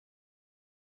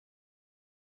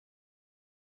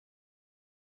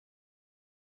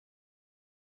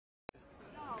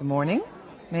Good morning.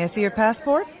 May I see your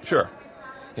passport? Sure.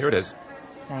 Here it is.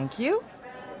 Thank you.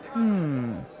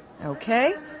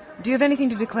 Okay. Do you have anything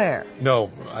to declare?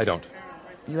 No, I don't.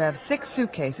 You have 6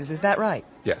 suitcases, is that right?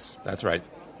 Yes, that's right.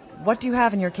 What do you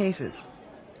have in your cases?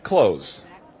 Clothes.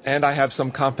 And I have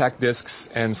some compact discs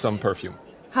and some perfume.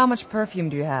 How much perfume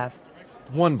do you have?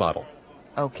 1 bottle.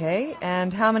 Okay.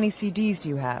 And how many CDs do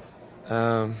you have?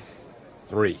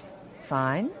 3.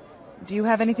 Fine. Do you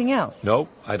have anything else? No,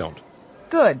 I don't.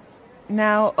 Good.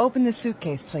 Now open the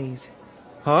suitcase, please.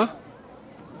 Huh?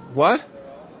 What?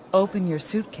 Open your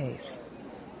suitcase.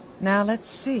 Now let's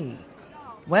see.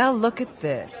 Well, look at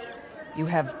this. You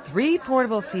have 3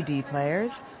 portable CD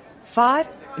players,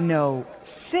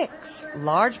 6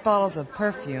 large bottles of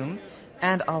perfume,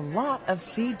 and a lot of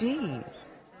CDs.